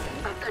king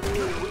of the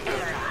new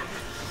era.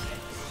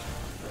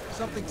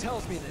 Something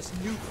tells me this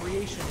new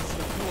creation is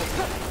the fuel.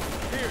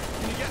 Here,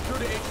 can you get through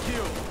to HQ?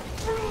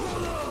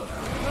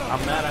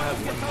 I'm mad I have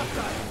one.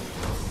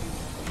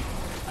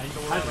 I need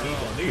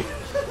that, nigga.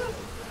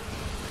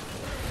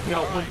 You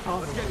got one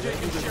comment. Let's get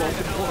Jake and Sherry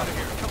the hell out of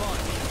here. Come on.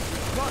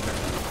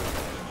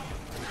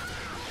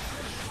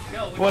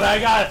 Roger. But I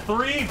got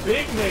 3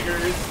 big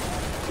niggers.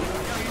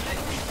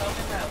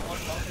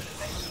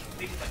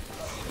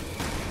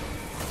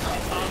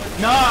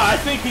 Nah, I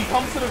think he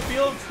comes to the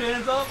field,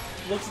 stands up,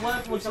 looks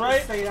left, looks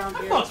right. Stay down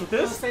I here. fucks with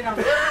this. Stay down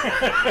here.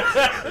 Okay.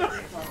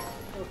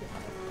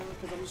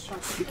 Because I'm just trying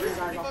to keep you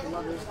guys off the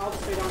others. I'll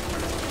just stay down here.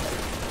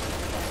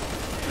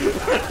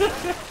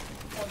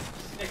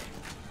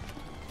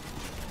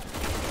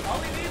 All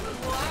we need is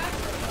black.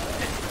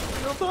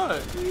 Real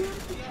thought.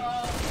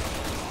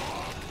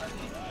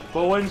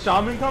 But when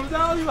Shaman comes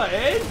out, he's like,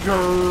 hey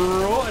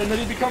girl, and then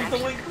he becomes the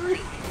Link 3.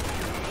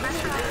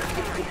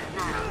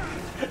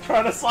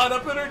 Trying to slide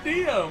up in her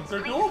DMs, her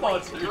dual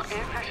monsters. Your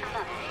air pressure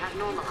levels have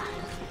normalized.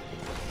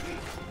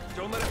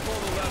 Don't let it pull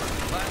the lever.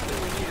 Last thing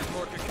we need is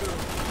more cocoon.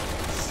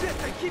 Shit,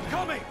 they keep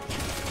coming!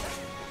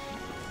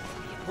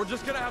 We're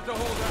just gonna have to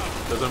hold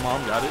out. Does her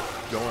mom got it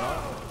going on?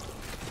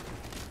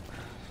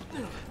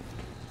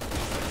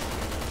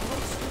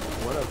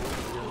 Whatever.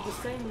 The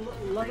same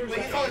letters Wait,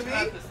 he's calling me?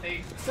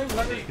 same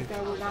letters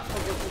that we're not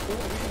supposed to do. We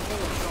can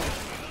kill ourselves.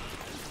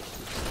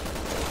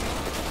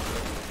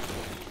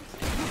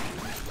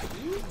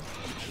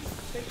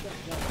 Take that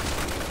gun.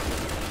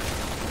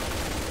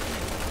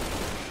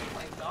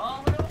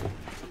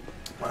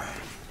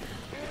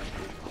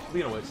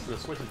 Speaking of which, the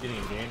Switch is getting a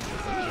game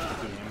with like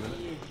 52 games in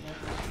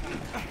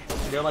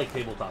it. They're like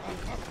tabletop games.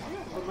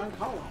 But mine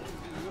call it.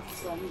 You have to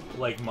sell me.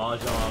 Like Mahjong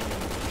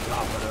and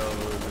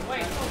Dominoes and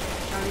Wait,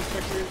 Chinese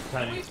checkers. we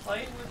Chinese.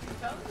 played with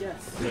each other? Yes.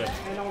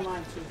 Yeah. And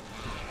online too.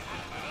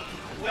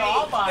 Wait,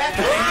 I'll buy it. That's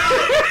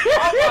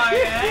I'll buy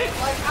it.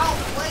 like, I'll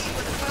play,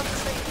 but it's not the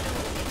same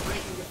thing.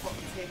 Breaking your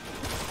fucking table.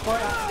 But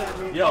that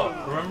man. Yo,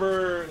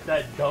 remember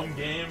that dumb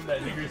game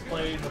that niggers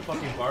played in the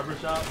fucking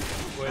barbershop?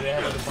 Where they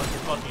had like a bunch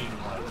of fucking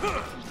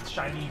like,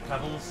 shiny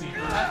pebbles see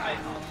through? I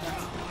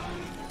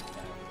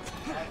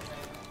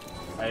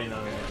I didn't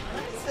know that. I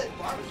said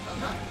barbershop,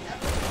 not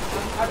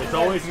never. It's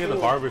always near the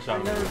barbershop.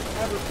 I never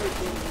ever played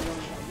games in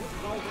one.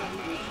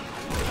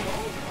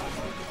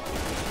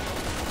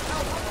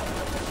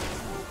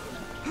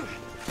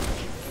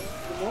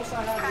 The most I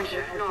have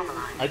Pressure is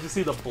normalized. I just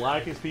see the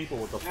blackest people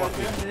with the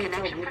fucking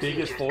Connection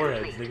biggest procedures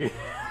foreheads, complete.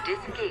 nigga.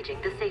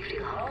 Disengaging the safety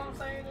All lock. I'm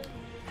saying is,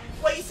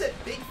 Wait, you said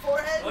big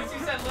forehead? once you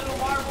said little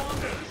wire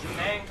one,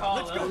 man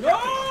call little.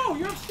 No!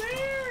 You're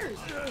upstairs!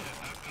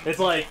 It's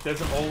like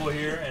there's an oval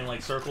here and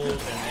like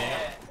circles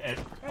and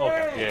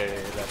okay, yeah,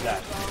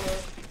 that.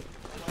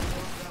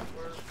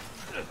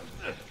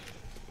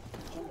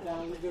 Jump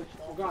down, we're good.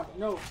 Oh god,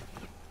 no.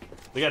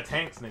 We got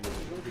tanks, nigga.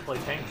 We play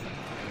tanks now.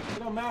 It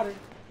don't matter.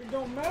 It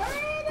don't matter!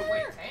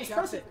 Wait, Just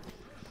press it.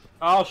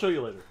 I'll show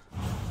you later.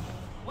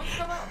 What's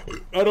coming out?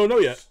 I don't know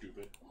yet.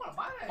 Stupid. I'm gonna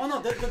buy that. Oh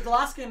no, the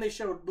last game they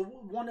showed, the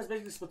one that's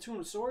basically Splatoon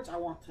with swords, I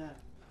want that.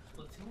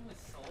 Platoon with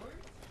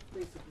swords?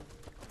 Basically.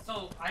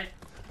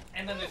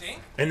 And then there's ink?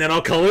 And then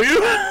I'll color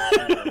you?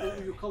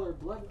 You color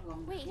blood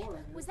on the Wait, floor,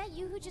 was that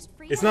you who just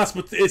freed It's not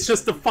it's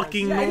just the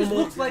fucking yeah, it just normal.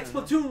 looks like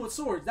Splatoon with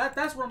swords.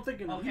 That's what I'm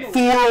thinking of. Okay. You know,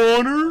 For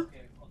Honor?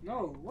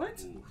 no,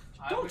 what?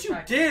 I Don't wish you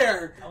I-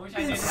 dare I wish I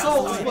didn't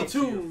insult have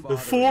Splatoon. The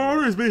For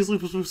Honor is basically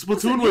Splatoon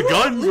Listen, with you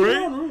guns, leave your right?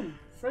 own room,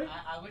 Frank.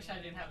 I wish I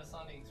didn't have a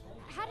Sonic explosion.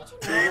 How did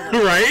you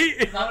know?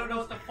 Right? I don't know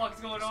what the fuck's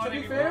going on To be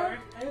anymore. fair,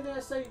 anything I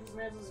say, this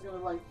man's is gonna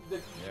like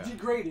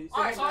degrade it.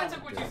 Alright, so I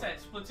took what you said.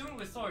 Splatoon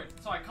with swords.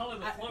 So I colored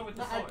the floor with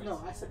the swords.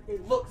 No, I said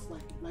it looks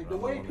like the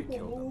way people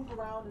move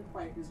around and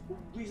fight is the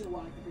reason why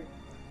I compare it.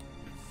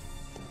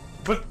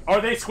 But are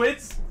they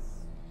squids?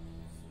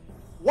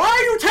 Why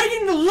are you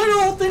taking the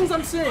literal things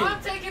I'm saying?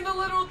 I'm taking the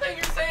literal thing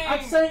you're saying.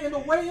 I'm saying in the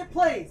way it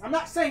plays. I'm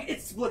not saying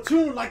it's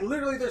Splatoon, like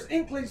literally there's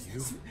inklings.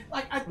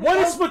 Like What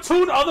is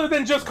Splatoon other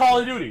than just Call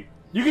of Duty?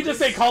 You can just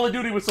say Call of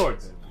Duty with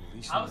swords.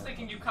 I was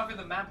thinking you cover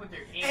the map with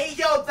your ink. Hey,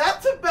 yo,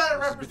 that's a better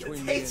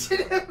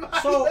representation in my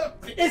So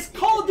opinion. it's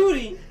Call of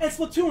Duty and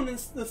Splatoon in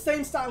the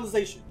same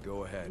stylization.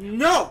 Go ahead.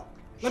 No.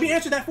 Let me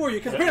answer that for you,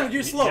 because apparently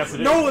you're slow. Yes,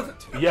 it is. No one.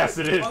 Yes,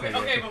 it is. Okay,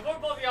 okay, before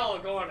both of y'all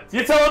go on a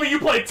You're telling me you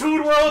play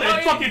Toon World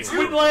and No, fucking you-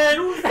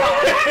 Squidland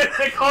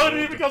and Call of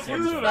Duty becomes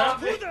Splatoon, huh?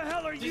 Who the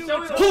hell are you? Pull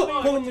up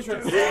the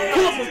trailer.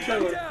 Pull up the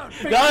trailer.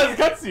 That is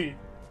a cutscene.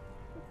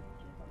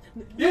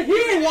 Yeah, he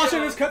ain't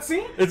watching this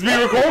cutscene. It's being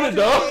recorded,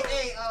 though.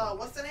 Hey,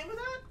 what's the name of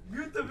that?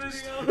 Mute the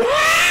video.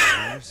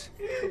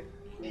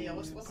 Hey,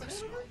 what's the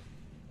name of it?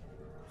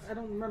 I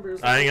don't remember.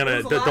 I ain't It gonna.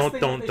 was the last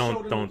thing that they showed in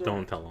the Don't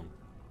direct. tell him.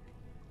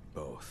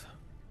 Both.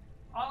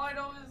 All I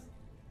know is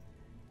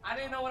I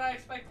didn't know what I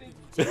expected.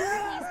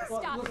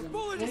 Well, Stop. listen,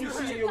 Bullet when in you your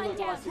see hand. it, you'll Gun look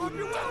down. like Don't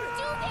do it.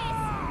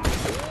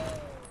 this. Is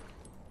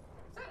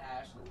that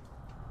Ashley?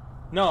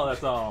 No, that's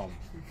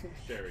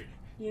Sherry.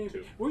 Yeah,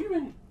 Two. were you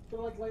in the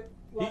like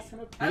last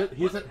time?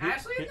 He Was it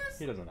Ashley in this?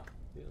 He doesn't know.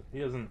 He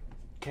doesn't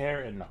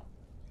care and know.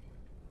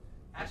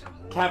 Ashley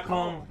was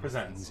Capcom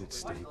presents. Things at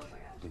stake,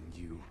 and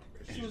you.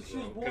 She was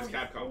born Because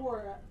Capcom.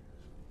 before.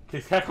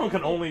 Because Capcom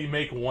can only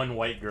make one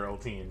white girl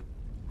team.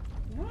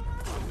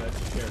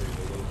 That's Sherry,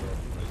 the little girl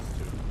from Res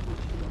 2.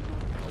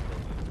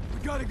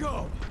 We gotta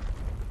go.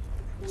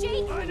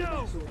 Jake. I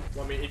know.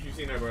 Well, I mean, if you've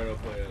seen Alberto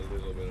play a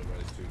little bit of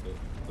Res 2,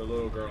 the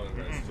little girl in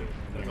Res 2.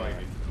 That's all you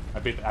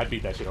need. I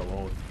beat that shit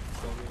alone.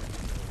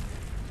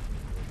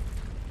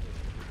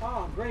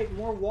 Ah, great,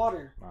 more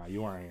water. Nah,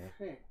 you weren't here.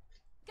 Hey.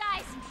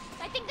 Guys,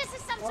 I think this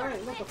is some sort Alright,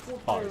 of look, a glitch. full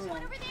Pause. player One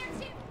round. over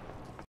there too.